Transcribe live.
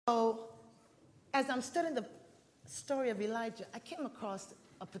So, as I'm studying the story of Elijah, I came across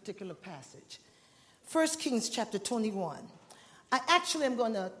a particular passage. 1 Kings chapter 21. I actually am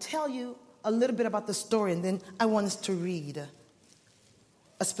going to tell you a little bit about the story, and then I want us to read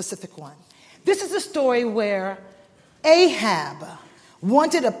a specific one. This is a story where Ahab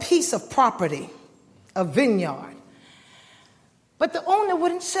wanted a piece of property, a vineyard, but the owner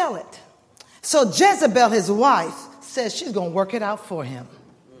wouldn't sell it. So Jezebel, his wife, says she's going to work it out for him.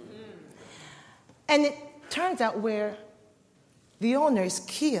 And it turns out where the owner is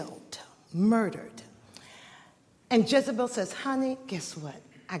killed, murdered. And Jezebel says, honey, guess what?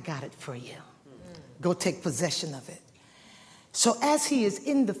 I got it for you. Go take possession of it. So as he is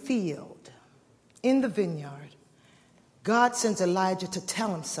in the field, in the vineyard, God sends Elijah to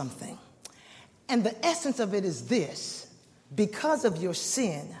tell him something. And the essence of it is this: because of your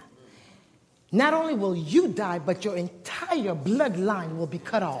sin, not only will you die, but your entire bloodline will be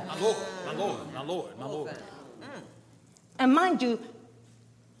cut off. My Lord. And mind you,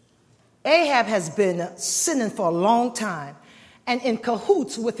 Ahab has been sinning for a long time and in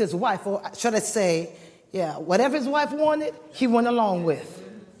cahoots with his wife, or should I say, whatever his wife wanted, he went along with.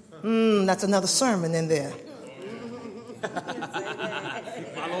 That's another sermon in there.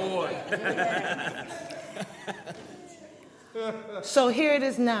 My Lord. So here it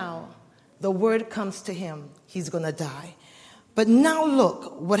is now. The word comes to him. He's going to die. But now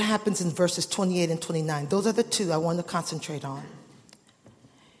look what happens in verses 28 and 29. Those are the two I want to concentrate on.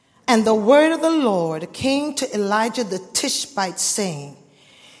 And the word of the Lord came to Elijah the Tishbite, saying,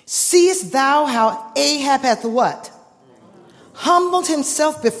 seest thou how Ahab hath what? Humbled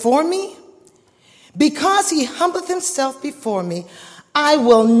himself before me? Because he humbled himself before me, I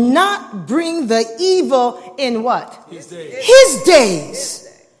will not bring the evil in what? His days. His days.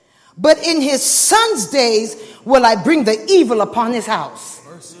 But in his son's days will I bring the evil upon his house.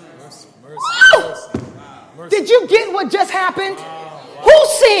 Mercy. Did you get what just happened? Who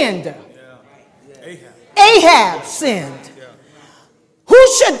sinned? Ahab sinned. Yeah.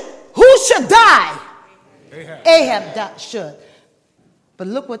 Who should die? Ahab should. But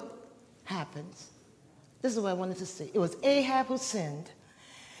look what happens. This is what I wanted to see. It was Ahab who sinned.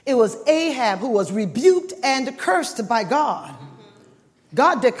 It was Ahab who was rebuked and cursed by God.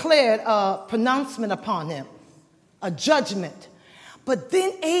 God declared a pronouncement upon him, a judgment. But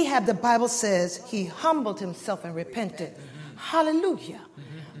then Ahab, the Bible says, he humbled himself and repented. Hallelujah.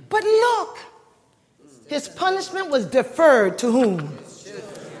 But look, his punishment was deferred to whom?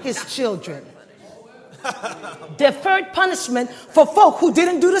 His children. Deferred punishment for folk who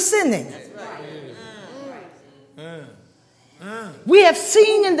didn't do the sinning. We have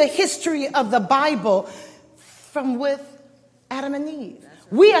seen in the history of the Bible from with Adam and Eve.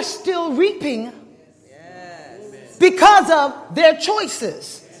 We are still reaping because of their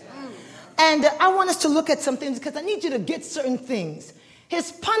choices. And I want us to look at some things because I need you to get certain things.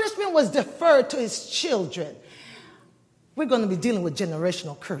 His punishment was deferred to his children. We're going to be dealing with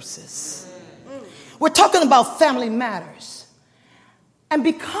generational curses. We're talking about family matters. And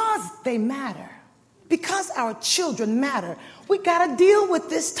because they matter, because our children matter, we got to deal with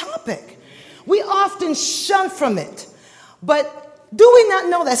this topic. We often shun from it. But do we not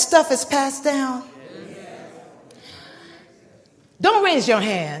know that stuff is passed down? Don't raise your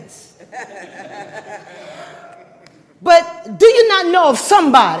hands. But do you not know of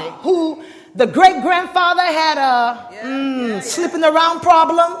somebody who the great-grandfather had a slipping around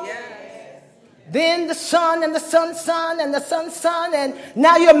problem? Then the son and the son's son and the son's son, and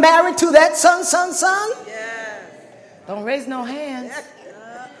now you're married to that son's son's son? Don't raise no hands.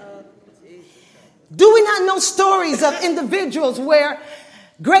 Do we not know stories of individuals where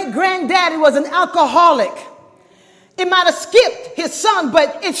great-granddaddy was an alcoholic? It might have skipped his son,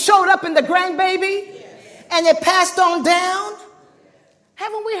 but it showed up in the grandbaby and it passed on down.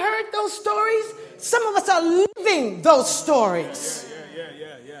 Haven't we heard those stories? Some of us are living those stories.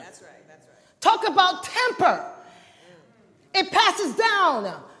 Yeah. That's right. Talk about temper. It passes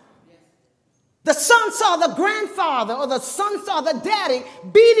down. The son saw the grandfather or the son saw the daddy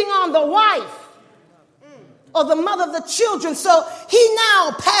beating on the wife or the mother of the children. So he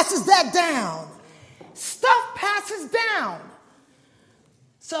now passes that down. Stuff passes down.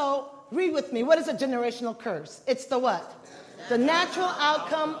 So read with me. What is a generational curse? It's the what? The natural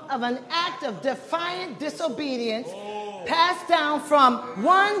outcome of an act of defiant disobedience passed down from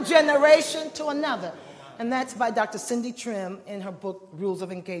one generation to another. And that's by Dr. Cindy Trim in her book, Rules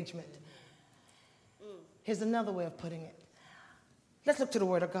of Engagement. Here's another way of putting it. Let's look to the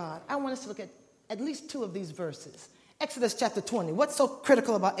Word of God. I want us to look at least two of these verses. Exodus chapter 20. What's so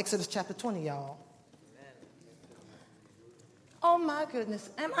critical about Exodus chapter 20, y'all? Oh my goodness.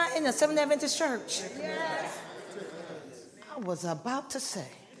 Am I in a Seventh-day Adventist church? Yes. I was about to say.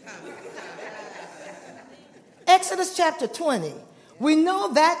 Exodus chapter 20. We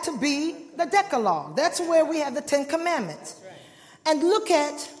know that to be the Decalogue. That's where we have the 10 Commandments. And look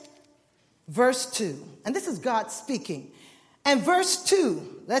at verse 2. And this is God speaking. And verse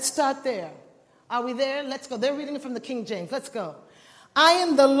 2, let's start there. Are we there? Let's go. They're reading it from the King James. Let's go. I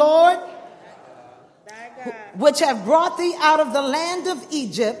am the Lord which have brought thee out of the land of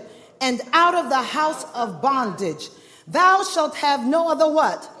Egypt and out of the house of bondage. Thou shalt have no other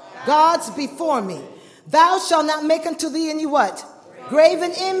what? Gods before me. Thou shalt not make unto thee any what?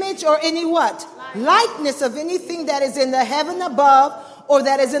 Graven image or any what? Likeness of anything that is in the heaven above, or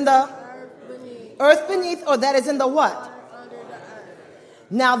that is in the earth beneath, or that is in the what?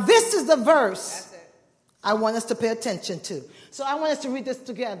 Now this is the verse I want us to pay attention to. So I want us to read this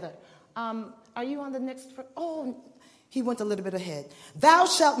together. Are you on the next verse? Oh, he went a little bit ahead. Thou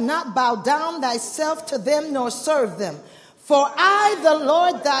shalt not bow down thyself to them nor serve them. For I, the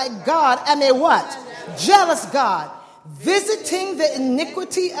Lord thy God, am a what? Jealous God, visiting the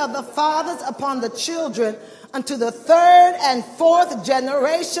iniquity of the fathers upon the children unto the third and fourth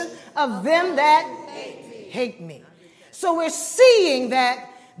generation of them that hate me. So we're seeing that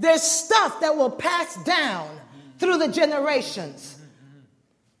there's stuff that will pass down through the generations.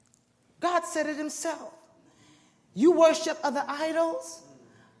 God said it himself. You worship other idols?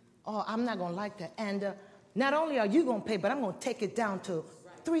 Oh, I'm not going to like that. And not only are you going to pay, but I'm going to take it down to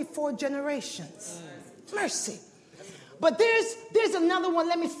 3-4 generations. Mercy. But there's another one.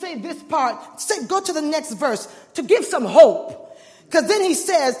 Let me say this part. Go to the next verse to give some hope. Because then he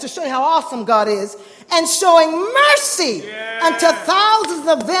says, to show you how awesome God is, and showing mercy unto thousands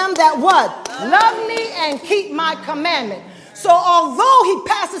of them that what? Love me and keep my commandment. So although he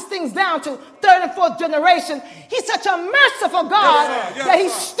passes things down to third and fourth generation, he's such a merciful God that he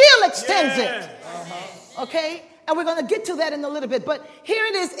still extends it. Okay? And we're going to get to that in a little bit. But here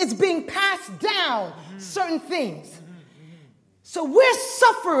it is. It's being passed down, certain things. So we're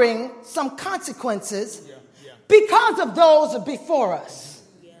suffering some consequences because of those before us.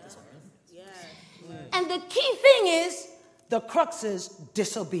 And the key thing is, the crux is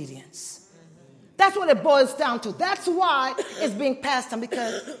disobedience. That's what it boils down to. That's why it's being passed down,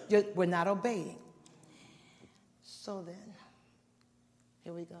 because we're not obeying. So then,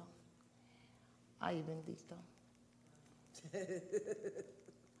 here we go. Ahí bendito.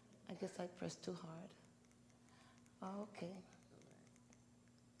 I guess I pressed too hard. Okay.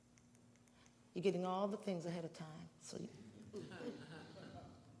 You're getting all the things ahead of time. So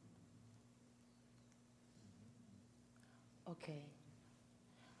okay.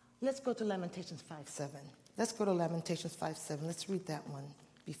 Let's go to Lamentations 5:7. Let's go to Lamentations 5:7. Let's read that one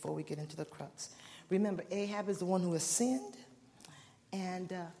before we get into the crux. Remember, Ahab is the one who has sinned,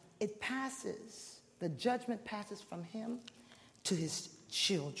 and it passes, the judgment passes from him to his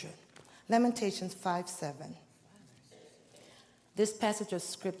children. Lamentations 5:7. This passage of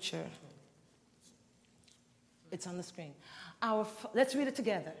scripture, it's on the screen. Let's read it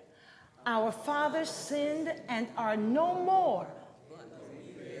together. Our fathers sinned and are no more,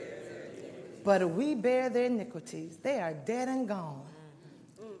 but we bear their iniquities. They are dead and gone,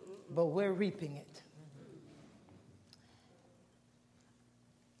 but we're reaping it.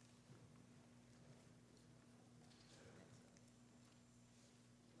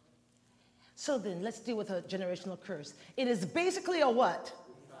 So then, let's deal with a generational curse. It is basically a what?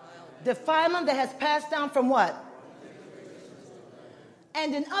 Defilement that has passed down from what?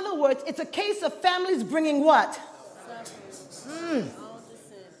 And in other words, it's a case of families bringing what?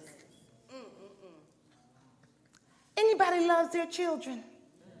 Anybody loves their children?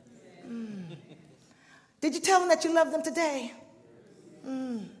 Did you tell them that you love them today?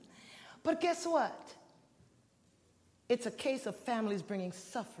 But guess what? It's a case of families bringing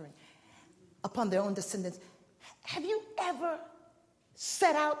suffering upon their own descendants. Have you ever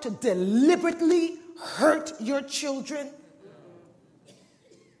set out to deliberately hurt your children?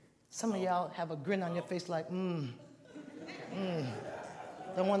 Some of y'all have a grin on your face like, don't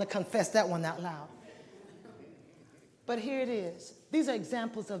want to confess that one out loud. But here it is. These are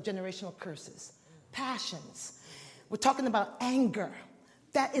examples of generational curses, passions. We're talking about anger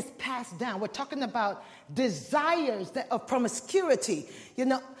that is passed down. We're talking about desires of promiscuity. You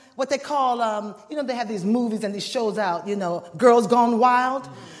know, what they call, they have these movies and these shows out, Girls Gone Wild.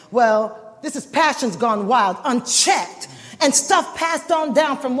 Well, this is passions gone wild, unchecked, and stuff passed on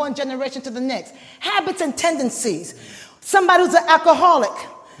down from one generation to the next. Habits and tendencies. Somebody who's an alcoholic,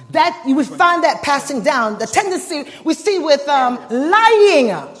 that you would find that passing down. The tendency we see with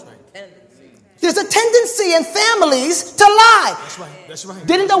lying. There's a tendency in families to lie. That's right. That's right.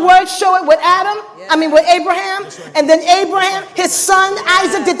 Didn't the word show it with with Abraham? Right. And then Abraham, his son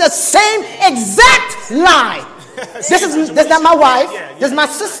Isaac, did the same exact lie. This is not my wife. This is my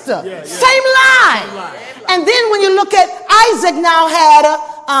sister. Same lie. And then when you look at Isaac now had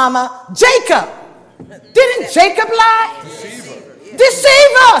Jacob. Didn't Jacob lie?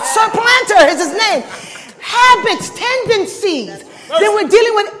 Deceiver. Supplanter is his name. Habits, tendencies. Then we're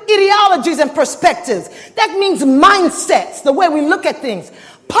dealing with ideologies and perspectives. That means mindsets, the way we look at things.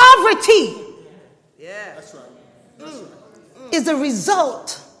 Poverty is a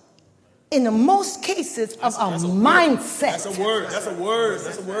result, in the most cases, of a mindset. That's a word. That's a word.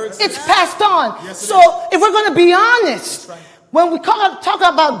 That's a word. It's passed on. Yes, so if we're going to be honest, when we talk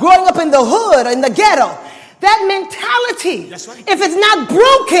about growing up in the hood or in the ghetto, that mentality, if it's not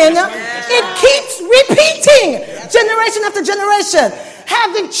broken, it keeps repeating generation after generation.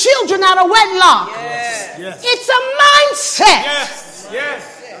 Having children out of wedlock. It's a mindset.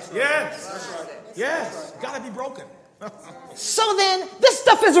 Yes. Gotta be broken. So then, this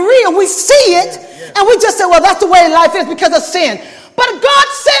stuff is real. We see it, and we just say, well, that's the way life is because of sin. But God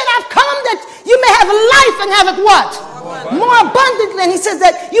said, I've come that you may have life and have it what? More abundantly. And he says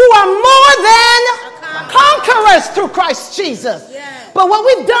that you are more than conquerors through Christ Jesus. But what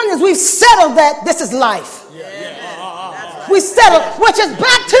we've done is we've settled that this is life. We settled, which is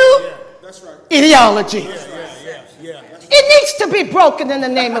back to ideology. It needs to be broken in the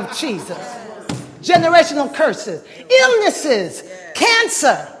name of Jesus. Generational curses, illnesses,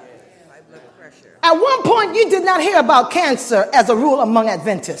 cancer. At one point, you did not hear about cancer as a rule among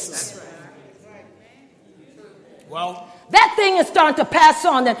Adventists. Well, that thing is starting to pass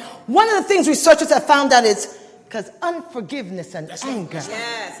on. And one of the things researchers have found out is because unforgiveness and anger,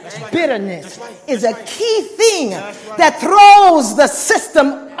 bitterness is a key thing that throws the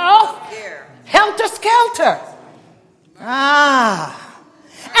system off helter-skelter.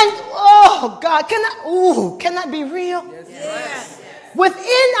 And oh God, can that be real?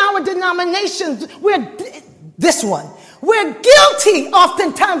 Within our denominations, we're guilty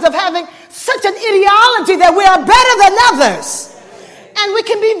oftentimes of having such an ideology that we are better than others. And we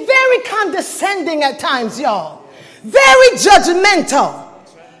can be very condescending at times, y'all. Very judgmental.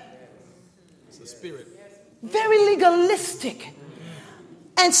 It's the spirit. Very legalistic.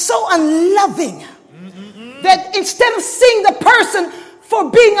 And so unloving that instead of seeing the person for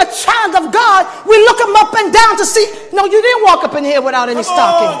being a child of God, we look them up and down to see, no, you didn't walk up in here without any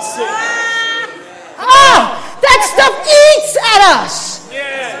stockings. That stuff eats at us.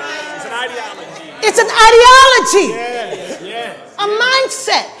 It's an ideology. It's an ideology. A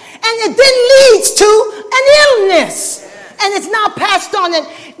mindset. And it then leads to an illness. And it's now passed on. And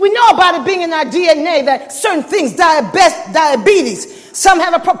we know about it being in our DNA that certain things, diabetes, some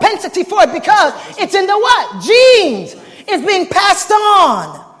have a propensity for it because it's in the what? Genes. It's being passed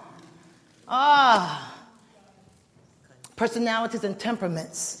on. Personalities and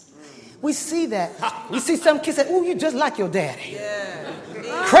temperaments. We see that. We see some kids say, "Ooh, you just like your daddy."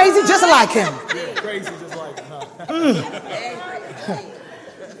 Crazy just like him. Crazy just like him.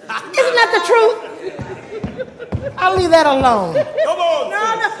 Isn't that the truth? I'll leave that alone. Come on.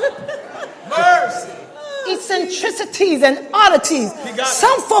 Mercy. Eccentricities and oddities.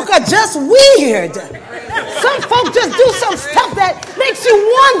 Some folk are just weird. Some folk just do some stuff that makes you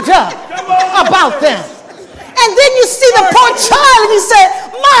wonder about them. And then you see the poor child and you say,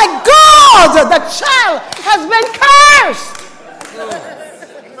 my God, the child has been cursed.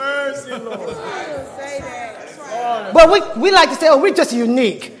 Mercy, Lord. But we like to say, oh, we're just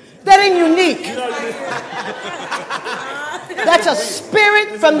unique. That ain't unique. That's a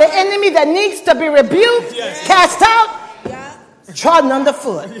spirit from the enemy that needs to be rebuked, cast out, trodden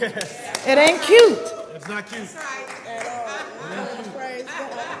underfoot. It ain't cute. It's not cute.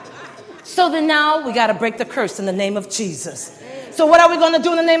 So then now we got to break the curse in the name of Jesus. So what are we going to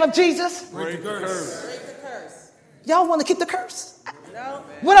do in the name of Jesus? Break the curse. Y'all want to keep the curse? No.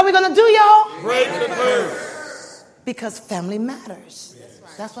 What are we going to do, y'all? Break the curse. Because family matters.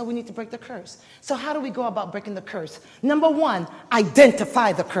 That's why we need to break the curse. So how do we go about breaking the curse? Number one,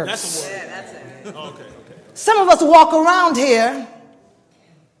 identify the curse. That's the word. That's it. Okay. Some of us walk around here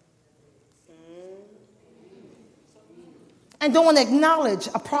and don't want to acknowledge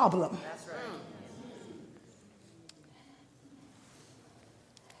a problem. That's right.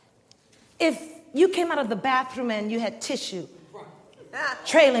 If you came out of the bathroom and you had tissue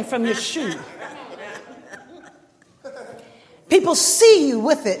trailing from your shoe, people see you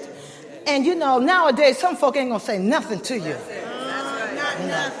with it. And you know, nowadays, some folk ain't going to say nothing to you. Not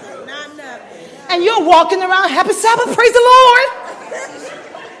nothing. And you're walking around, happy Sabbath, praise the Lord.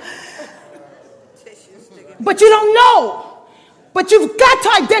 but you don't know. But you've got to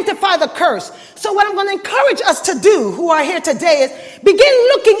identify the curse. So what I'm going to encourage us to do, who are here today, is begin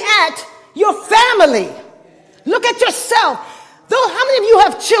looking at your family. Look at yourself. Though, how many of you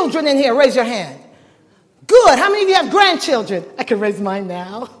have children in here? Raise your hand. Good. How many of you have grandchildren? I can raise mine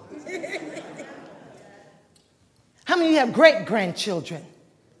now. How many of you have great-grandchildren?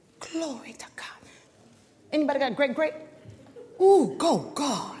 Glory to God. Anybody got great? Ooh, go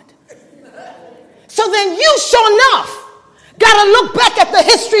God. So then you, sure enough, got to look back at the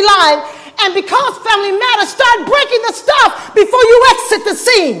history line, and because Family Matters, start breaking the stuff before you exit the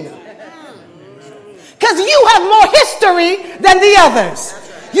scene. Because you have more history than the others.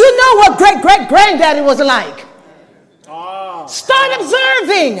 You know what great-great-granddaddy was like. Start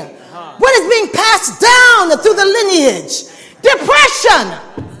observing what is being passed down through the lineage. Depression.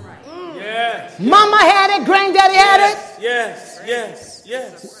 Yes. Mama had it, granddaddy had it. Yes.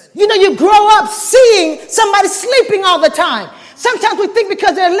 You know, you grow up seeing somebody sleeping all the time. Sometimes we think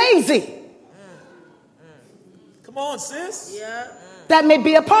because they're lazy. Come on, sis. Yeah. That may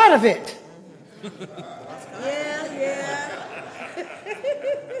be a part of it. Yeah.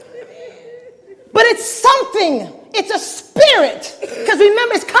 But it's something. It's a spirit. Because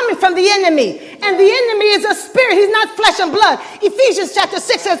remember, it's coming from the enemy. And the enemy is a spirit. He's not flesh and blood. Ephesians chapter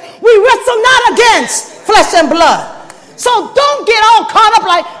 6 says, we wrestle not against flesh and blood. So don't get all caught up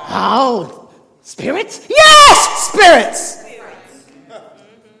like, oh, spirits? Yes, spirits.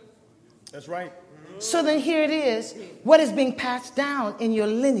 That's right. So then here it is. What is being passed down in your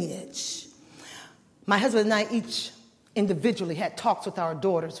lineage? My husband and I each individually had talks with our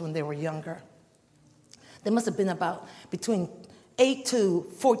daughters when they were younger. They must have been about between 8 to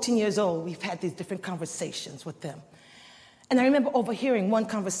 14 years old. We've had these different conversations with them. And I remember overhearing one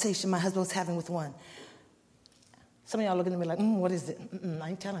conversation my husband was having with one. Some of y'all looking at me like, what is it?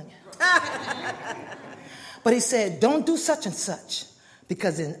 I ain't telling you. But he said, don't do such and such,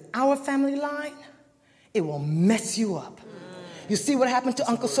 because in our family line, it will mess you up. You see what happened to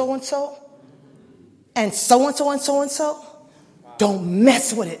Uncle so-and-so? And so-and-so and so-and-so? Don't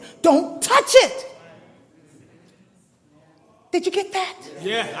mess with it. Don't touch it. Did you get that?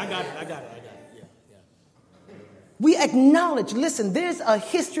 Yeah, I got it. Yeah. We acknowledge, listen, there's a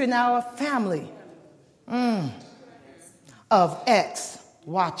history in our family of X.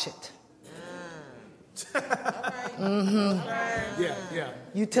 Watch it. Yeah.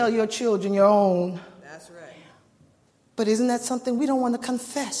 You tell your children your own. That's right. But isn't that something we don't want to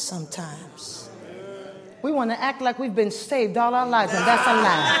confess sometimes? We want to act like we've been saved all our lives, and that's a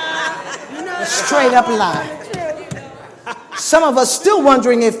lie. A straight up lie. Some of us still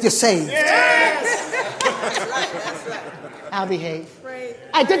wondering if you're saved. That's right. I'll behave.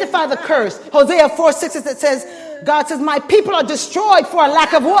 Identify the curse. Hosea 4:6 that says, God says, my people are destroyed for a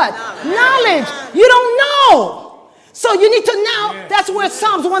lack of what? Knowledge. You don't know. So you need to now, that's where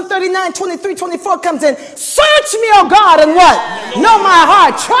Psalms 139, 23, 24 comes in. Search me, O God, and what? Know my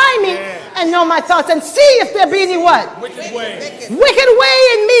heart. Try me and know my thoughts, and see if there be any what? Wicked way. Wicked way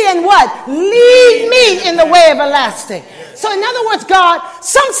in me, and what? Lead me in the way everlasting. So in other words, God,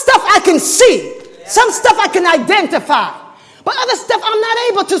 some stuff I can see. Some stuff I can identify. But other stuff I'm not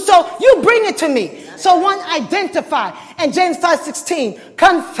able to, so you bring it to me. So one, identify. And James 5:16,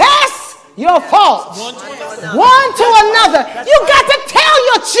 confess your faults one to another. You got to tell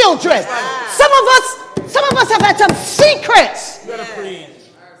your children. Some of us have had some secrets.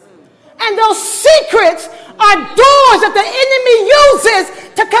 And those secrets are doors that the enemy uses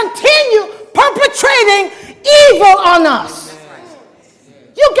to continue perpetrating evil on us.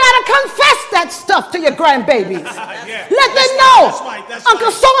 You got to confess that stuff to your grandbabies. Let them know. That's Uncle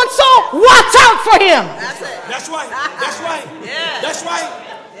so-and-so, watch out for him. That's right.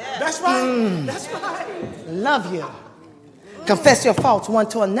 Love you. Confess your faults one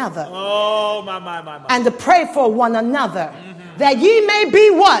to another. Oh, my. And to pray for one another. That ye may be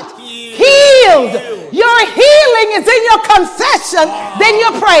what? Healed. Your healing is in your confession, then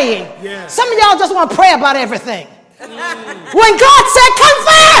you're praying. Some of y'all just want to pray about everything. When God said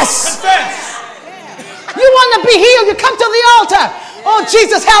confess. You want to be healed, you come to the altar. Oh,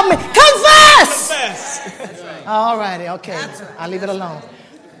 Jesus, help me. Confess. All righty, okay. I'll leave it alone.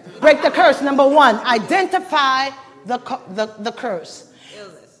 Break the curse. Number one, identify the curse.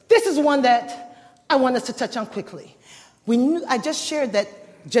 This is one that I want us to touch on quickly. I just shared that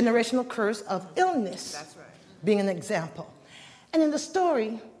generational curse of illness being an example. And in the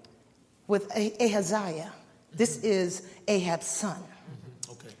story with Ahaziah, this is Ahab's son.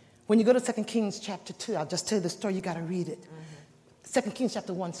 Okay. When you go to 2 Kings chapter 2, I'll just tell you the story, you got to read it. 2 Kings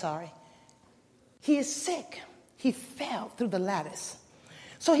chapter 1, He is sick. He fell through the lattice.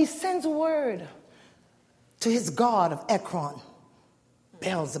 So he sends word to his god of Ekron,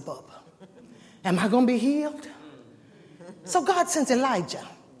 Beelzebub. Am I going to be healed? So God sends Elijah.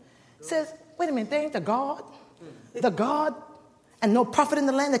 Says, wait a minute, there ain't the God and no prophet in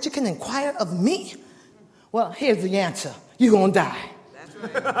the land that you can inquire of me? Well, here's the answer. You're going to die. That's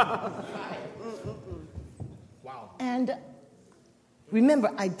right. Wow. And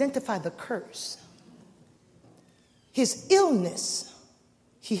remember, identify the curse. His illness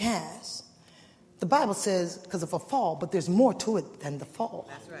he has. The Bible says because of a fall, but there's more to it than the fall.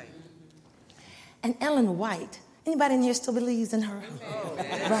 That's right. And Ellen White, anybody in here still believes in her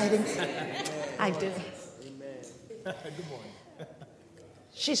writings? I do. Good morning.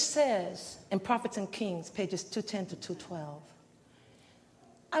 She says in Prophets and Kings, pages 210 to 212,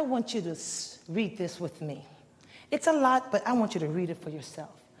 I want you to read this with me. It's a lot, but I want you to read it for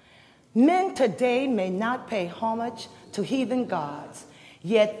yourself. Men today may not pay homage to heathen gods,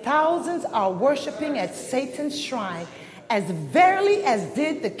 yet thousands are worshiping at Satan's shrine, as verily as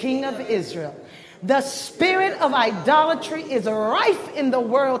did the king of Israel. The spirit of idolatry is rife in the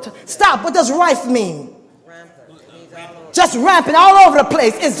world. Stop. What does rife mean? Just rampant all over the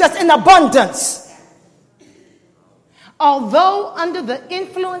place. It's just in abundance. Although under the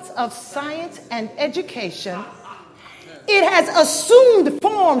influence of science and education, it has assumed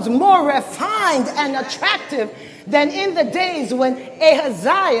forms more refined and attractive than in the days when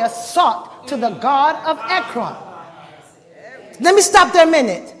Ahaziah sought to the god of Ekron. Let me stop there a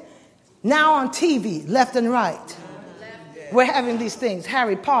minute. Now on TV, left and right, we're having these things.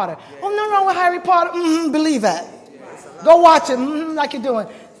 Harry Potter. Oh, nothing wrong with Harry Potter. Believe that. Go watch it like you're doing.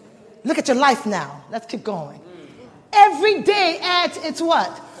 Look at your life now. Let's keep going. Every day adds its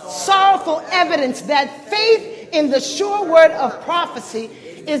what? Sorrowful evidence that faith in the sure word of prophecy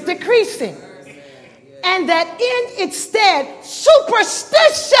is decreasing. And that in its stead,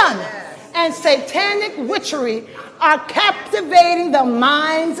 superstition and satanic witchery are captivating the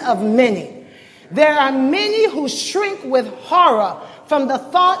minds of many. There are many who shrink with horror from the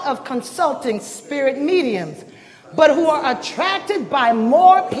thought of consulting spirit mediums, but who are attracted by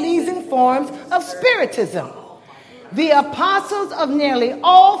more pleasing forms of spiritism. The apostles of nearly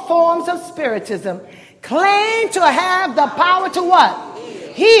all forms of spiritism claim to have the power to what?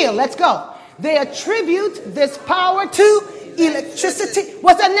 Heal. Let's go. They attribute this power to electricity.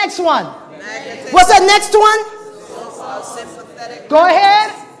 What's that next one? What's that next one? Go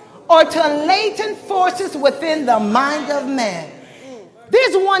ahead. Or to latent forces within the mind of man.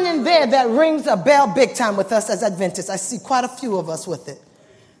 There's one in there that rings a bell big time with us as Adventists. I see quite a few of us with it.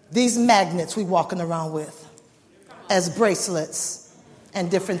 These magnets we walking around with as bracelets and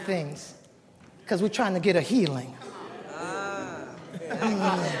different things. Because we're trying to get a healing.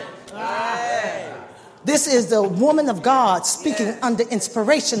 This is the woman of God speaking under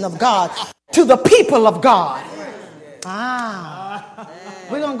inspiration of God to the people of God.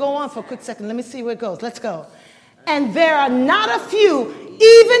 We're going to go on for a quick second. Let me see where it goes. Let's go. And there are not a few,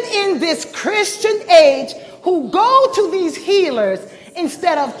 even in this Christian age, who go to these healers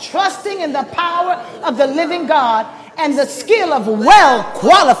instead of trusting in the power of the living God and the skill of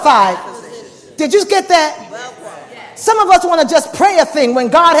well-qualified. Did you get that? Some of us want to just pray a thing when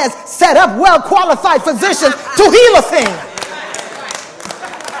God has set up well-qualified physicians to heal a thing.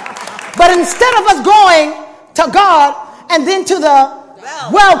 But instead of us going to God and then to the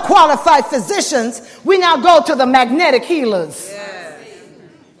well-qualified physicians, we now go to the magnetic healers.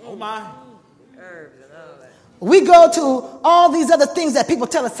 Oh my. We go to all these other things that people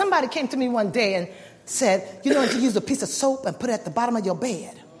tell us. Somebody came to me one day and said, you know, to use a piece of soap and put it at the bottom of your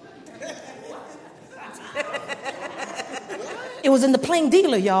bed. It was in the Plain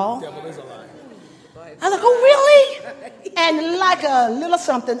Dealer, y'all. I was like, oh, really? And like a little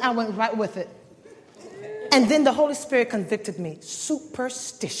something, I went right with it. And then the Holy Spirit convicted me.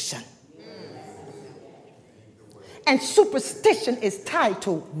 Superstition. And superstition is tied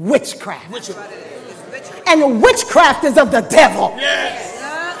to witchcraft. And witchcraft is of the devil. Yes.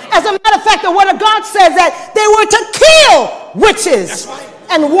 As a matter of fact, the word of God says that they were to kill witches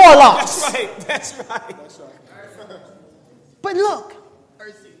and warlocks. That's right. But look,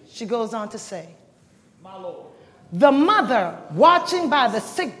 she goes on to say, my Lord. The mother watching by the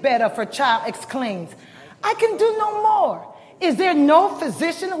sickbed of her child exclaims, I can do no more. Is there no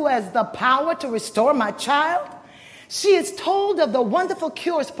physician who has the power to restore my child? She is told of the wonderful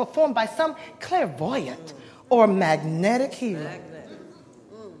cures performed by some clairvoyant or magnetic healer.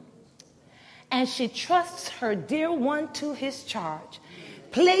 And she trusts her dear one to his charge,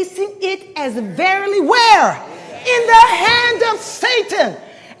 placing it as verily where? In the hand of Satan,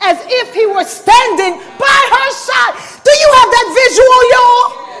 as if he were standing by her side. Do you have that visual,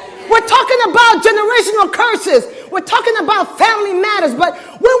 y'all? We're talking about generational curses. We're talking about family matters. But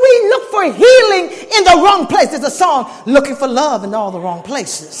when we look for healing in the wrong place, there's a song, looking for love in all the wrong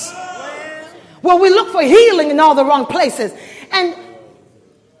places. Well, we look for healing in all the wrong places. And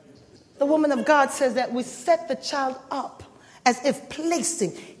the woman of God says that we set the child up as if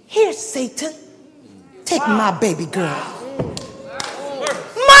placing, here, Satan, take my baby girl.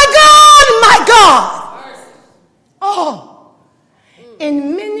 My God. Oh,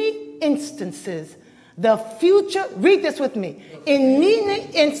 in many instances, the future, read this with me. In many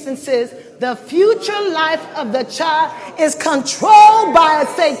instances, the future life of the child is controlled by a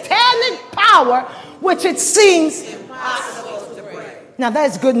satanic power, which it seems impossible to break. Now,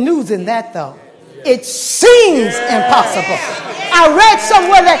 that's good news in that, though. It seems impossible. I read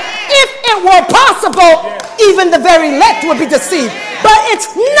somewhere that if it were possible, even the very elect would be deceived. But it's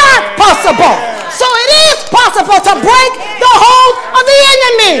not possible. So it is possible to break the hold of the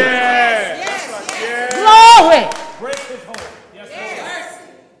enemy. Glory. Break his hold. Yes,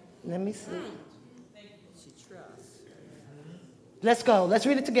 Let me see. Let's go. Let's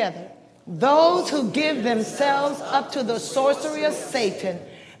read it together. Those who give themselves up to the sorcery of Satan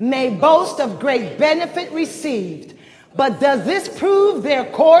may boast of great benefit received. But does this prove their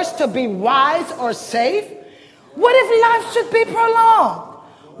course to be wise or safe? What if life should be prolonged?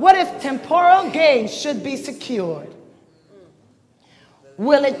 What if temporal gain should be secured?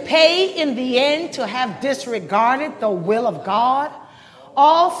 Will it pay in the end to have disregarded the will of God?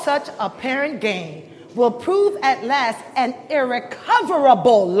 All such apparent gain will prove at last an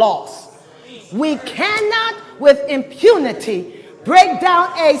irrecoverable loss. We cannot with impunity break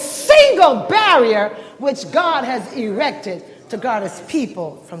down a single barrier which God has erected to guard his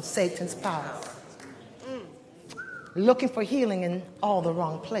people from Satan's power. Looking for healing in all the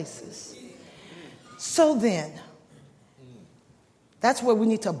wrong places. So then, that's where we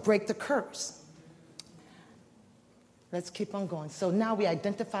need to break the curse. Let's keep on going. So now we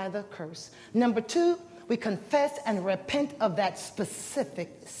identify the curse. Number 2, we confess and repent of that specific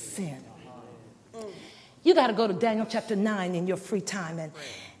sin. You got to go to Daniel chapter 9 in your free time. And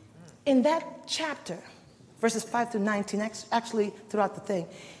in that chapter, verses 5 through 19, actually throughout the thing,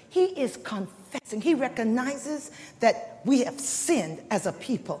 he is confessing. He recognizes that we have sinned as a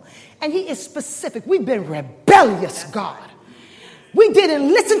people. And he is specific. We've been rebellious, God. We didn't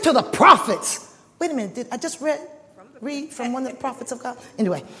listen to the prophets. Wait a minute. Did I just read from one of the prophets of God?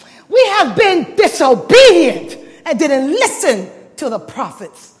 Anyway, we have been disobedient and didn't listen to the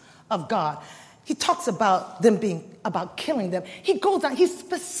prophets of God. He talks about them about killing them. He goes on. He's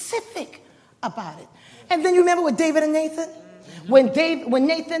specific about it. And then you remember with David and Nathan? When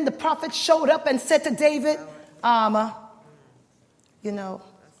Nathan, the prophet, showed up and said to David,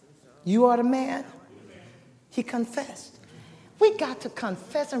 you are the man. He confessed. We got to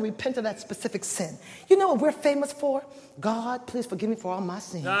confess and repent of that specific sin. You know what we're famous for? God, please forgive me for all my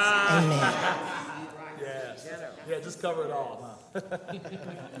sins. Amen. Yeah, just cover it all.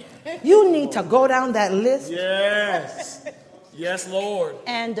 You need to go down that list. Yes. Yes, Lord.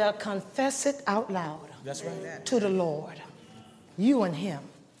 And confess it out loud. That's right. To the Lord. You and him.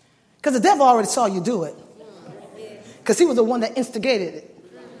 Because the devil already saw you do it. Because he was the one that instigated it.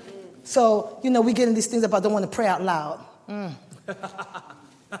 So, we get in these things about don't want to pray out loud.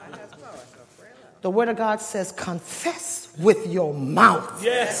 The word of God says, confess with your mouth.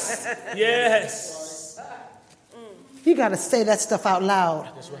 Yes. Yes. You got to say that stuff out loud.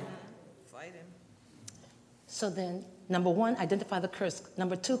 That's right. Fight him. So then, number 1, identify the curse.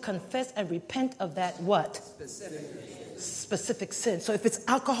 Number 2, confess and repent of that what? Specific sin. So if it's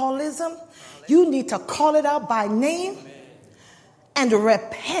alcoholism, you need to call it out by name and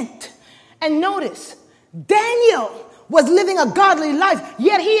repent. And notice, Daniel was living a godly life,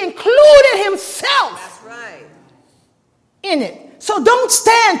 yet he included himself in it. So don't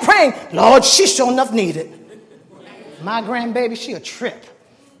stand praying, Lord, she sure enough needed. My grandbaby, she a trip.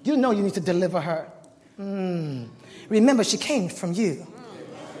 You know you need to deliver her. Remember, she came from you.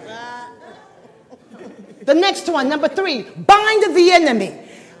 The next one, number 3, bind the enemy.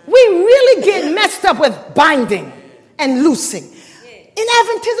 We really get messed up with binding and loosing. In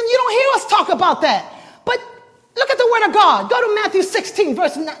Adventism, you don't hear us talk about that. But look at the word of God. Go to Matthew 16,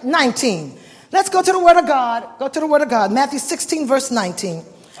 verse 19. Let's go to the word of God. Go to the word of God. Matthew 16, verse 19.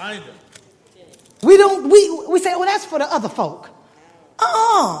 Bind them. We say, well, that's for the other folk.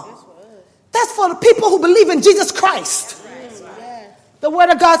 That's for the people who believe in Jesus Christ. The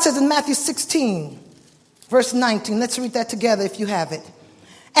word of God says in Matthew 16, verse 19. Let's read that together if you have it.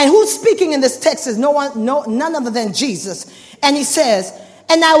 And who's speaking in this text is none other than Jesus. And he says,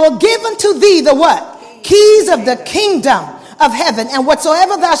 and I will give unto thee the what? Keys of the kingdom of heaven. And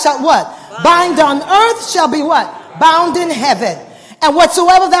whatsoever thou shalt what? Bind on earth shall be what? Bound in heaven. And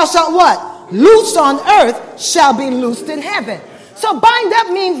whatsoever thou shalt what? Loose on earth shall be loosed in heaven. So bind up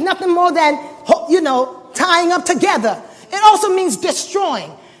means nothing more than, tying up together. It also means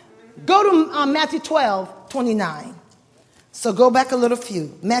destroying. Go to Matthew 12:29. So go back a little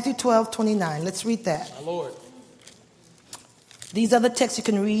few. Matthew 12:29. Let's read that. My Lord. These are the texts you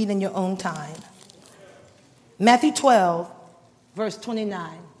can read in your own time. Matthew 12, verse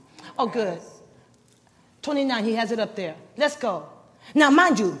 29. Oh, good. 29, he has it up there. Let's go. Now,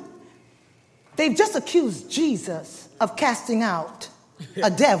 mind you, they've just accused Jesus of casting out a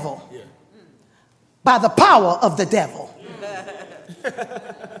devil by the power of the devil.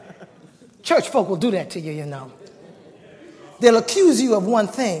 Church folk will do that to you, They'll accuse you of one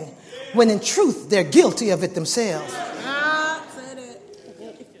thing when in truth they're guilty of it themselves.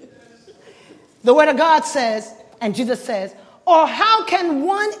 The word of God says, and Jesus says, or how can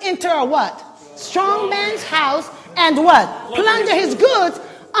one enter a what? Strong man's house and what? Plunder his goods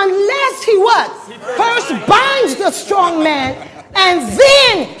unless he what? First binds the strong man and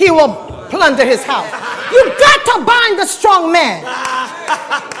then he will plunder his house. You've got to bind the strong man.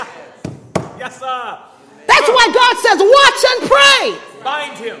 Yes, sir. That's why God says, watch and pray.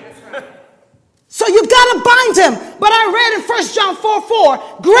 Bind him. So you've got to bind him. But I read in 1 John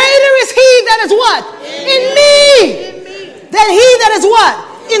 4:4, greater is he that is what? In me. Than he that is what?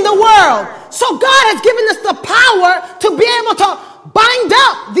 In the world. So God has given us the power to be able to bind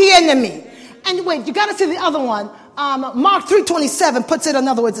up the enemy. And wait, you got to see the other one. Mark 3:27 puts it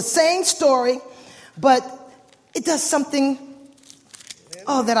another way. It's the same story, but it does something,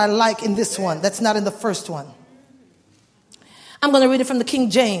 that I like in this one. That's not in the first one. I'm going to read it from the King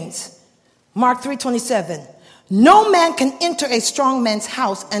James. Mark 3:27. No man can enter a strong man's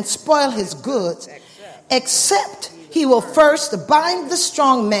house and spoil his goods, except he will first bind the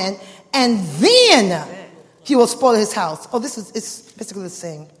strong man, and then he will spoil his house. Oh, it's basically the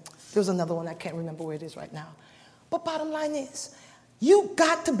same. There was another one. I can't remember where it is right now. But bottom line is, you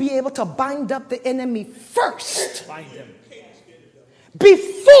got to be able to bind up the enemy first. Bind him.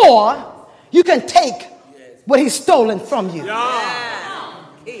 Before you can take what he's stolen from you.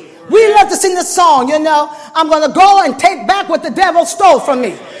 We love to sing this song, I'm going to go and take back what the devil stole from me.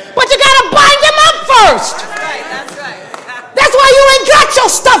 But you got to bind him up first. That's right. That's why you ain't got your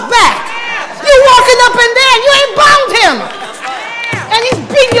stuff back. You walking up in there and you ain't bound him. And he's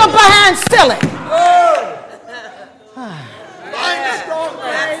beating your behind stealing.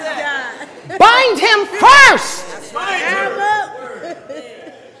 Bind him first.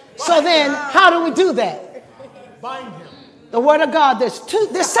 So then, how do we do that? Bind him. The word of God,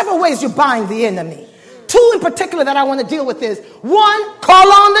 there's several ways you bind the enemy. Two in particular that I want to deal with is, one, call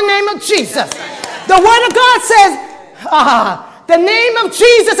on the name of Jesus. The word of God says, the name of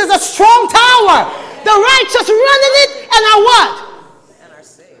Jesus is a strong tower. The righteous run in it and are what? And are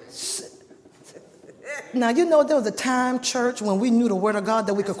saved. Now, there was a time, church, when we knew the word of God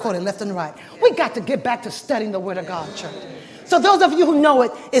that we could quote it left and right. We got to get back to studying the word of God, church. So those of you who know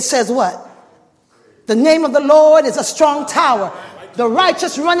it, it says what? The name of the Lord is a strong tower. The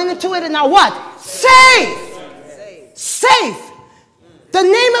righteous running into it and are what? Safe. Safe. The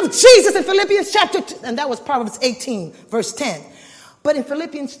name of Jesus in Philippians chapter 2, and that was Proverbs 18, verse 10. But in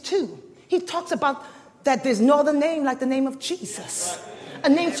Philippians 2, he talks about that there's no other name like the name of Jesus. A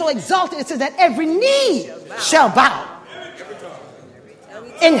name so exalted, it says that every knee shall bow.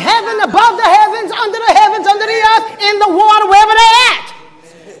 In heaven, above the heavens, under the earth, in the water, wherever they're at.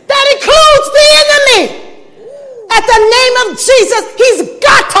 That includes the enemy. At the name of Jesus, he's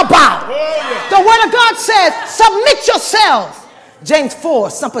got to bow. The word of God says, submit yourselves. James 4,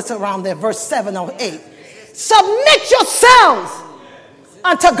 something around there, verse 7 or 8. Submit yourselves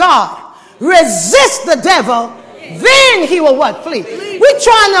unto God. Resist the devil, then he will what? Flee. We're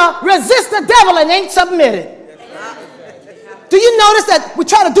trying to resist the devil and ain't submitted. Do you notice that we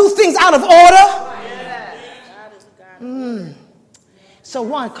try to do things out of order? So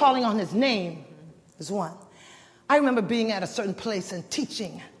one, calling on his name is one. I remember being at a certain place and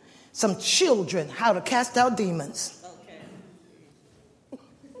teaching some children how to cast out demons.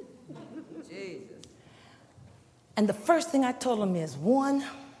 And the first thing I told them is, one,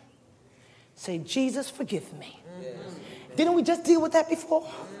 say, Jesus, forgive me. Didn't we just deal with that before?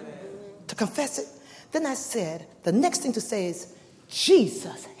 To confess it? Then I said, the next thing to say is,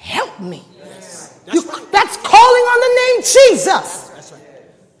 Jesus, help me. That's calling on the name Jesus. That's right.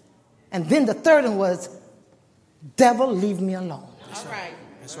 And then the third one was, devil, leave me alone. That's right.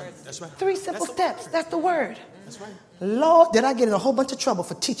 That's right. That's right. 3 simple steps. That's the word. That's right. Lord, did I get in a whole bunch of trouble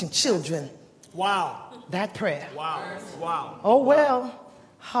for teaching children? Wow. that prayer. Wow. Wow. Oh, well,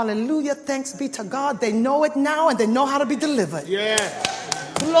 hallelujah. Thanks be to God. They know it now and they know how to be delivered. Yeah.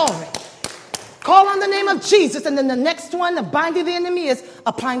 Glory. Call on the name of Jesus. And then the next one, of binding the enemy, is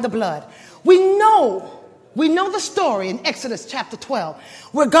applying the blood. We know the story in Exodus chapter 12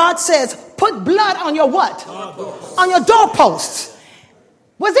 where God says, put blood on your what? On your doorposts.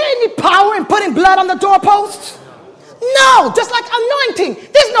 Was there any power in putting blood on the doorposts? No, just like anointing.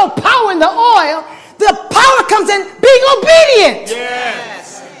 There's no power in the oil. The power comes in being obedient.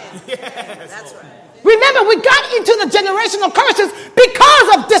 Yes. That's right. Remember, we got into the generational curses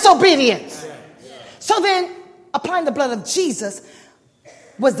because of disobedience. So then, applying the blood of Jesus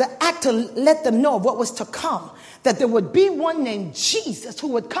was the act to let them know of what was to come. That there would be one named Jesus who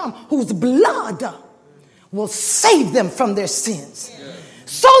would come, whose blood will save them from their sins.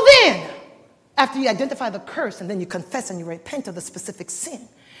 So then, after you identify the curse and then you confess and you repent of the specific sin,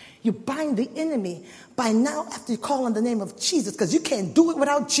 you bind the enemy by now after you call on the name of Jesus, because you can't do it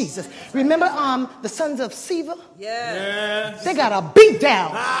without Jesus. Remember the sons of Sceva? Yeah. They got a beat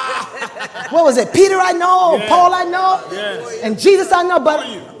down. What was it? Peter I know, Paul I know, and Jesus I know, but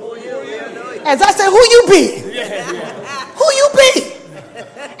as I say, who you be? Who you be?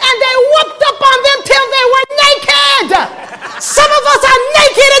 And they whooped up on them till they were naked. Some of us are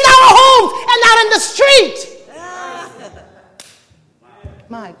naked in our homes and out in the street.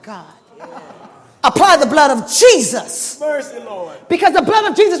 My God. Apply the blood of Jesus. Mercy, Lord. Because the blood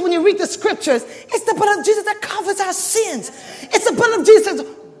of Jesus, when you read the scriptures, it's the blood of Jesus that covers our sins. It's the blood of Jesus.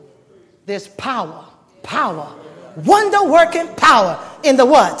 There's power, wonder-working power in the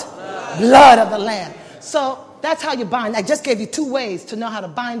what? Blood of the Lamb. So that's how you bind. I just gave you 2 ways to know how to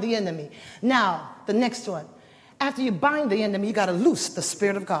bind the enemy. Now, the next one. After you bind the enemy, you got to loose the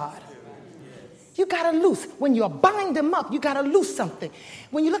Spirit of God. You got to loose. When you bind them up, you got to loose something.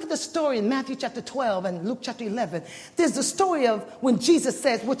 When you look at the story in Matthew chapter 12 and Luke chapter 11, there's the story of when Jesus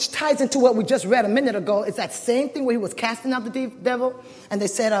says, which ties into what we just read a minute ago, it's that same thing where he was casting out the devil. And they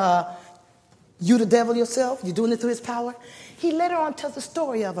said, you the devil yourself, you're doing it through his power. He later on tells the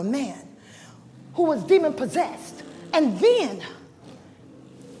story of a man who was demon possessed. And then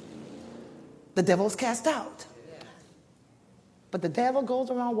the devil was cast out. But the devil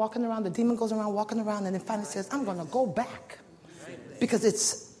goes around walking around, the demon goes around walking around, and then finally says, I'm going to go back because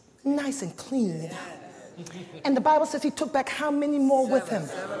it's nice and clean. And the Bible says he took back how many more with him?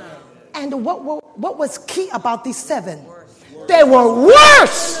 And what was key about these 7? They were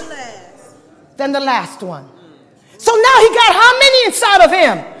worse than the last one. So now he got how many inside of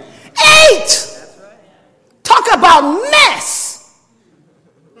him? 8! Talk about mess.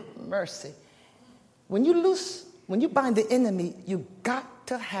 Mercy. When you bind the enemy, you got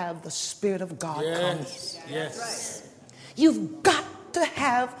to have the Spirit of God come. Yes. You've got to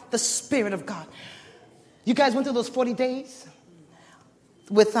have the Spirit of God. You guys went through those 40 days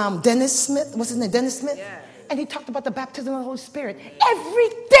with Dennis Smith. What's his name? Dennis Smith? Yeah. And he talked about the baptism of the Holy Spirit. Every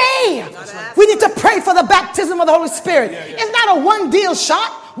day we need to pray for the baptism of the Holy Spirit. It's not a one deal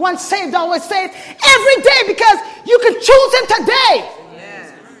shot. Once saved, always saved. Every day, because you can choose him today.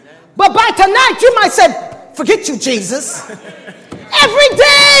 But by tonight, you might say, forget you, Jesus. Every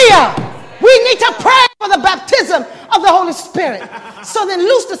day, we need to pray for the baptism of the Holy Spirit. So then,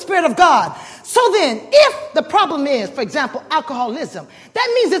 loose the Spirit of God. So then, if the problem is, for example, alcoholism,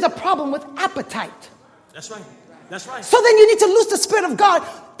 that means there's a problem with appetite. That's right. That's right. So then you need to loose the Spirit of God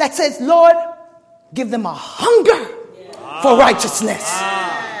that says, Lord, give them a hunger for righteousness.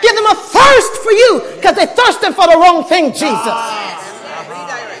 Give them a thirst for you, because they're thirsting for the wrong thing, Jesus.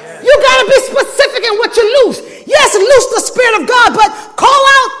 You got to be specific in what you lose. Yes, lose the Spirit of God, but call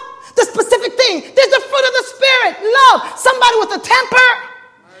out the specific thing. There's the fruit of the Spirit, love. Somebody with a temper,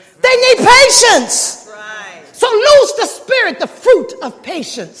 they need patience. So lose the Spirit, the fruit of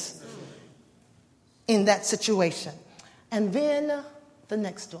patience in that situation. And then the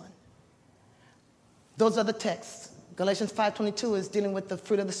next one. Those are the texts. Galatians 5:22 is dealing with the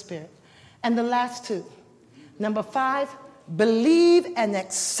fruit of the Spirit. And the last 2. Number 5, believe and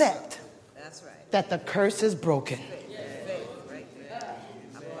accept that the curse is broken.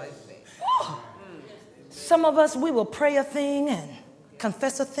 Some of us, we will pray a thing and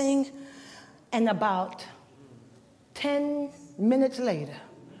confess a thing, and about 10 minutes later,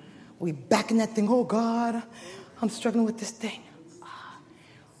 we back in that thing. Oh, God, I'm struggling with this thing.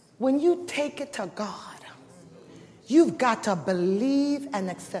 When you take it to God, you've got to believe and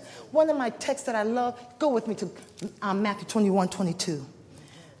accept. One of my texts that I love, go with me to Matthew 21:22.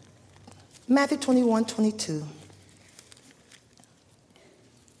 Matthew 21:22.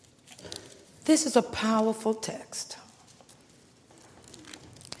 This is a powerful text.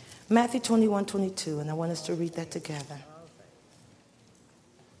 Matthew 21:22, and I want us to read that together.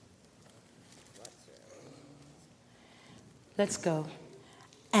 Let's go.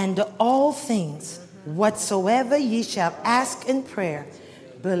 And all things whatsoever ye shall ask in prayer,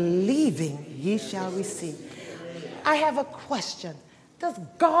 believing ye shall receive. I have a question. Does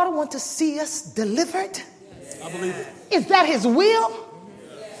God want to see us delivered? I believe it. Is that his will?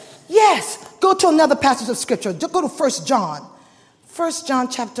 Yes. Go to another passage of scripture. Just go to 1 John. 1 John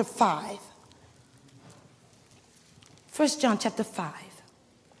chapter 5. 1 John chapter 5.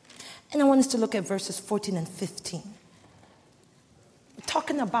 And I want us to look at verses 14 and 15. We're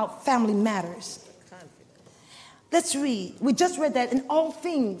talking about family matters. Let's read. We just read that in all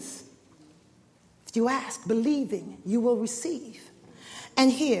things, if you ask, believing, you will receive. And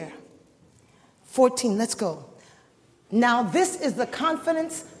here, 14, let's go. Now this is the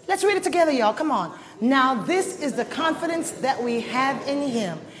confidence. Let's read it together, y'all. Come on. Now this is the confidence that we have in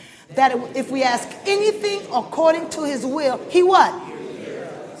him, that if we ask anything according to his will, he what?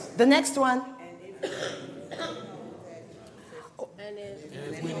 The next one. And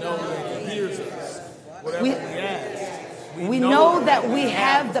we know that he hears us. Whatever we ask. We know that we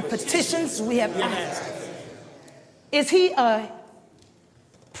have the petitions we have asked. Is he a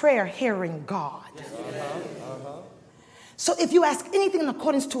prayer hearing God? So if you ask anything in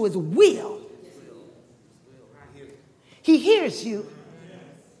accordance to his will, he hears you.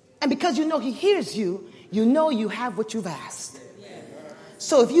 And because you know he hears you, you know you have what you've asked.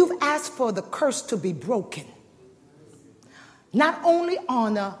 So if you've asked for the curse to be broken, not only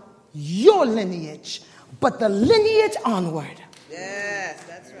on your lineage, but the lineage onward. Yes,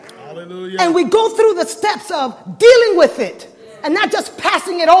 that's right. Hallelujah. And we go through the steps of dealing with it and not just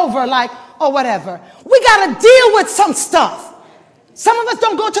passing it over like, or whatever. We got to deal with some stuff. Some of us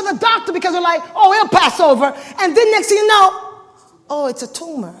don't go to the doctor because we're like, oh, it'll pass over. And then next thing you know, oh, it's a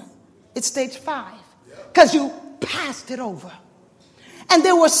tumor. It's stage 5 because you passed it over. And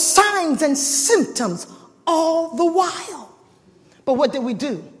there were signs and symptoms all the while. But what did we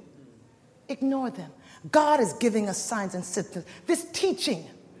do? Ignore them. God is giving us signs and symptoms. This teaching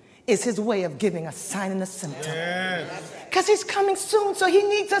is his way of giving a sign and a symptom. Because he's coming soon, so he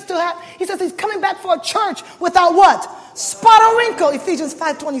needs us to have, he says he's coming back for a church without what? Spot or wrinkle, Ephesians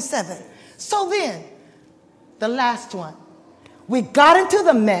 5:27. So then, the last one. We got into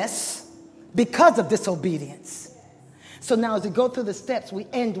the mess because of disobedience. So now as we go through the steps, we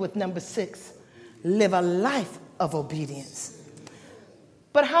end with number 6. Live a life of obedience.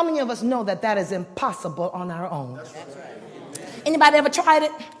 But how many of us know that that is impossible on our own? That's right. Anybody ever tried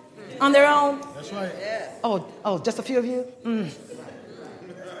it on their own? That's right. Oh, just a few of you?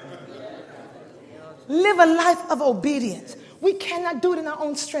 Live a life of obedience. We cannot do it in our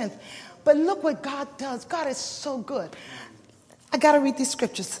own strength. But look what God does. God is so good. I got to read these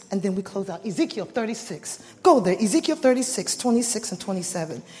scriptures and then we close out. Ezekiel 36. Go there. Ezekiel 36, 26 and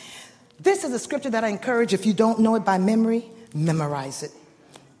 27. This is a scripture that I encourage, if you don't know it by memory, memorize it.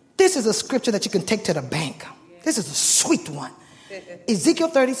 This is a scripture that you can take to the bank. This is a sweet one. Ezekiel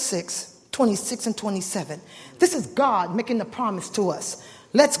 36, 26 and 27. This is God making the promise to us.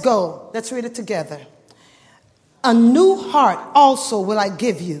 Let's go. Let's read it together. A new heart also will I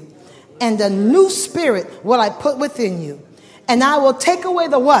give you, and a new spirit will I put within you. And I will take away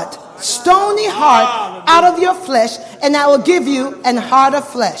the what? Stony heart out of your flesh, and I will give you an heart of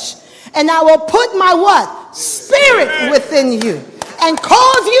flesh. And I will put my what? Spirit within you, and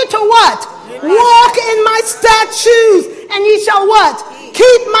cause you to what? Walk in my statutes, and ye shall what?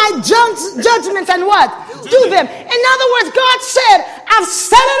 Keep my judgments and what? Do them. In other words, God said, I've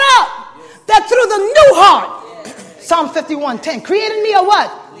set it up that through the new heart, Psalm 51:10, created me a what?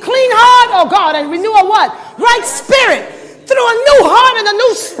 Clean heart, oh God, and renew a what? Right spirit. Through a new heart and a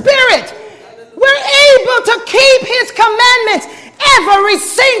new spirit, we're able to keep his commandments. Every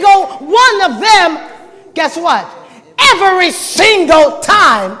single one of them, guess what? Every single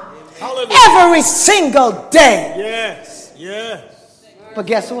time. Hallelujah. Every single day. Yes, yes. But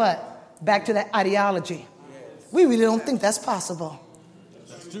guess what? Back to that ideology. We really don't think that's possible.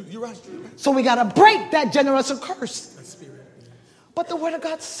 You're right. So we got to break that generational curse. But the word of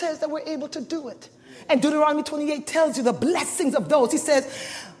God says that we're able to do it. And Deuteronomy 28 tells you the blessings of those. He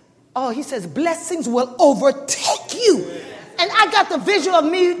says, blessings will overtake you. And I got the visual of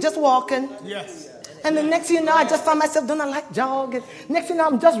me just walking. Yes. And the next thing you know, I just find myself doing like jogging. Next thing you know,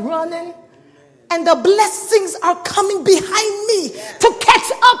 I'm just running. And the blessings are coming behind me to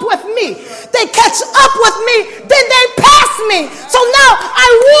catch up with me. They catch up with me, then they pass me. So now I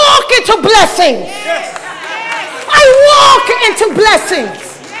walk into blessings. Yes. I walk into blessings.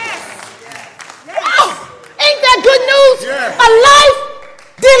 Wow. Ain't that good news? Yes. A life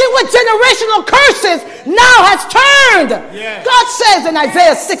dealing with generational curses now has turned. Yes. God says in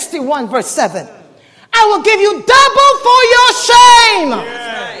Isaiah 61 verse 7, I will give you double for your shame.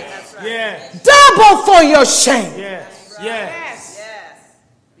 Yes. Yes. Double for your shame. Yes. Yes. Yes.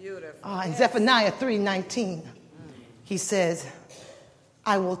 Beautiful. In Zephaniah 3:19, he says,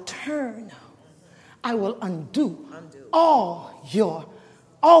 I will turn, I will undo all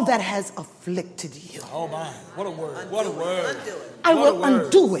that has afflicted you. Oh my. What a word. What a word. Undo it. I What a will word.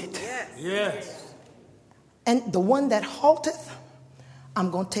 undo it. Yes. Yes. And the one that halteth,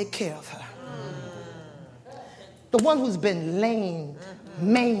 I'm going to take care of her. The one who's been lame,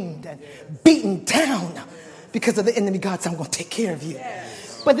 maimed, and beaten down because of the enemy, God says, I'm going to take care of you.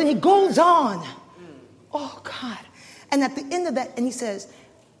 But then he goes on. Oh, God. And at the end of that, and he says,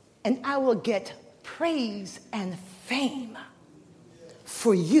 and I will get praise and fame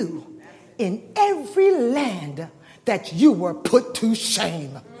for you in every land that you were put to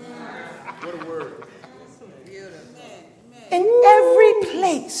shame. What a word. In every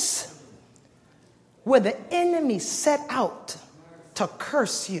place where the enemy set out to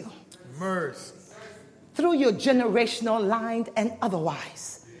curse you, Mercy. through your generational line and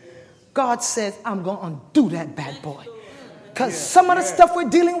otherwise, God says, I'm going to undo that bad boy. Because some of the stuff we're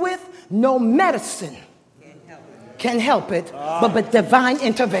dealing with, no medicine can help it, but divine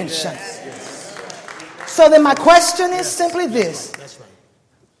intervention. So then my question is simply this. That's right.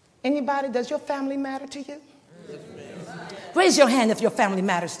 Anybody, does your family matter to you? Raise your hand if your family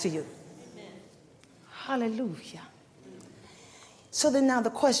matters to you. Hallelujah. So then now the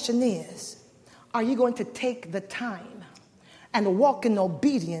question is, are you going to take the time and walk in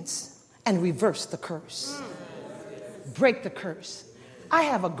obedience and reverse the curse? Break the curse. I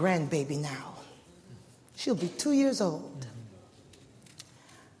have a grandbaby now. She'll be 2 years old.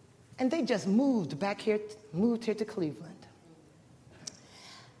 And they just moved here to Cleveland.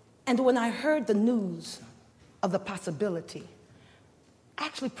 And when I heard the news of the possibility, I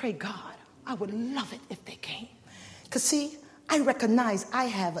actually prayed, God, I would love it if they came. Because see, I recognize I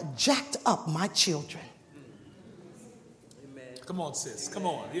have jacked up my children. Come on, sis. Come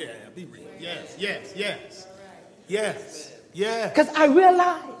on. Yeah. Be real. Yes. Yes. Yes. Yes. Yes. Because I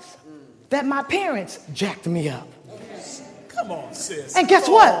realize that my parents jacked me up. Come on, sis. And guess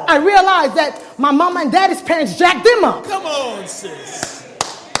Come what? on. I realized that my mama and daddy's parents jacked them up. Come on, sis.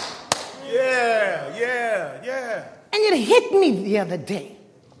 Yeah. Yeah. Yeah. And it hit me the other day.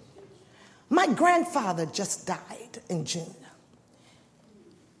 My grandfather just died in June.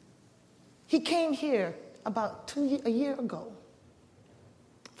 He came here about a year ago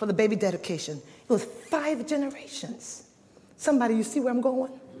for the baby dedication. It was 5 generations. Somebody, you see where I'm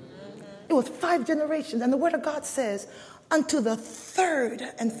going? It was 5 generations. And the word of God says, unto the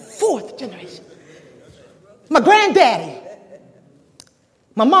 3rd and 4th generation. My granddaddy,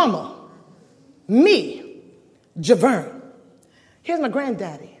 my mama, me, Javerne. Here's my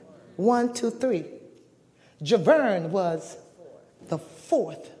granddaddy. 1, 2, 3. Javerne was the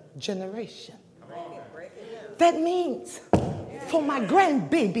 4th generation. That means for my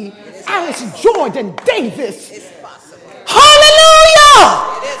grandbaby, Alice Jordan Davis.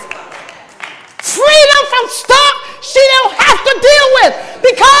 Hallelujah! Freedom from stuff she don't have to deal with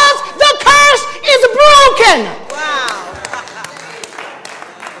because the curse is broken. Wow.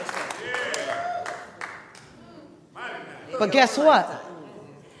 But guess what?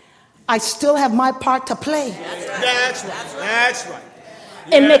 I still have my part to play That's right. That's right.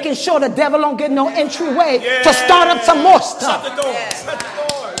 in making sure the devil don't get no entryway to start up some more Shut stuff. the door. Shut the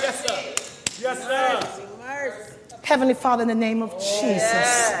door. Yes, sir. Yes, sir. Mercy. Heavenly Father, in the name of Jesus,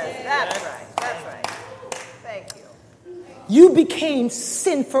 Yes, that's right. That's right. Thank you. you became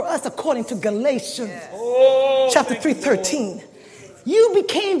sin for us according to Galatians chapter 3:13. You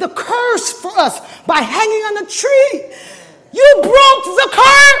became the curse for us by hanging on the tree. You broke the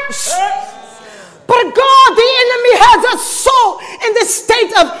curse. But God, the enemy has us so in this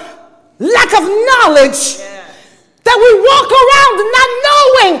state of lack of knowledge that we walk around not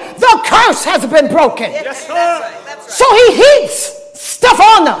knowing the curse has been broken. Yes, sir. That's right. So he heaps stuff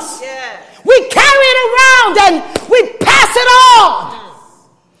on us. Yeah. We carry it around and we pass it on.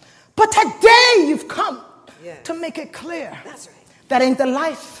 But today you've come to make it clear That's right. that in the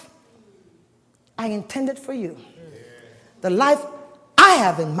life I intended for you, the life I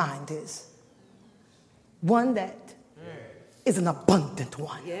have in mind is one that is an abundant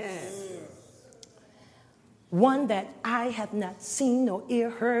one. Yes. One that I have not seen nor ear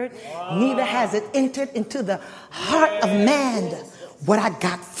heard, neither has it entered into the heart of man what I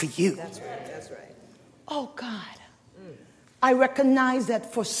got for you. That's right. That's right. Oh God, I recognize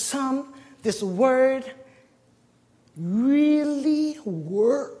that for some, this word really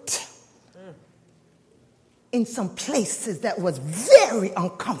worked in some places that was very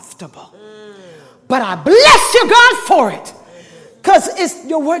uncomfortable. But I bless you, God, for it. Because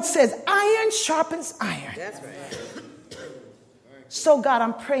your word says iron sharpens iron. That's right. So, God,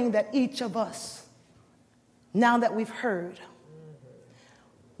 I'm praying that each of us, now that we've heard,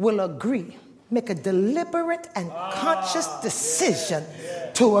 will agree, make a deliberate and conscious decision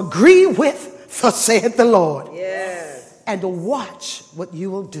to agree with, thus saith the Lord, Yes. and to watch what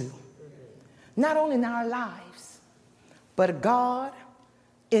you will do. Not only in our lives, but God,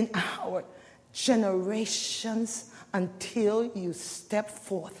 in our generations until you step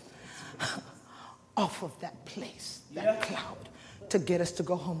forth off of that place, that cloud, to get us to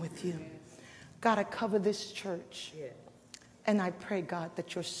go home with you. God, I cover this church. And I pray, God,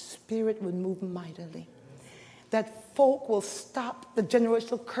 that your spirit would move mightily. That folk will stop the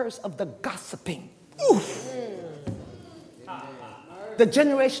generational curse of the gossiping. Oof. The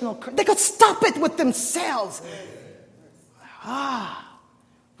generational curse. They could stop it with themselves.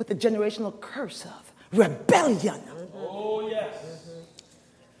 With the generational curse of rebellion. Oh, yes.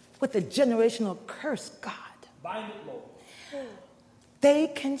 With the generational curse, God. Bind it, Lord. They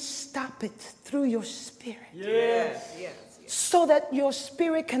can stop it through your spirit. Yes. Yes. So that your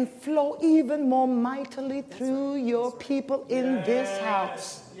spirit can flow even more mightily through your people in this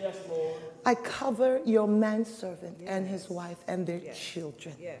house. Yes, Lord. I cover your manservant and his wife and their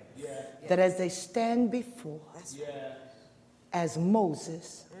children. That as they stand before, as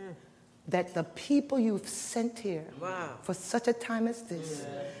Moses, that the people you've sent here for such a time as this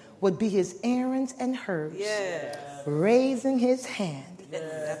would be his Aarons and hers, raising his hand,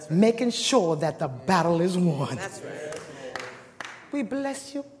 making sure that the battle is won. That's right. We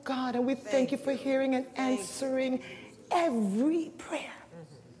bless you, God, and we thank you for hearing and answering every prayer.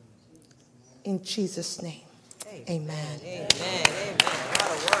 In Jesus' name, amen. Amen. Amen. What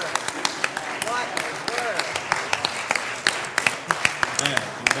a word. What a word.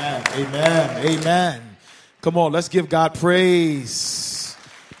 Amen. Amen. Amen. Come on, let's give God praise.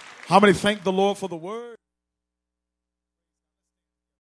 How many thank the Lord for the word?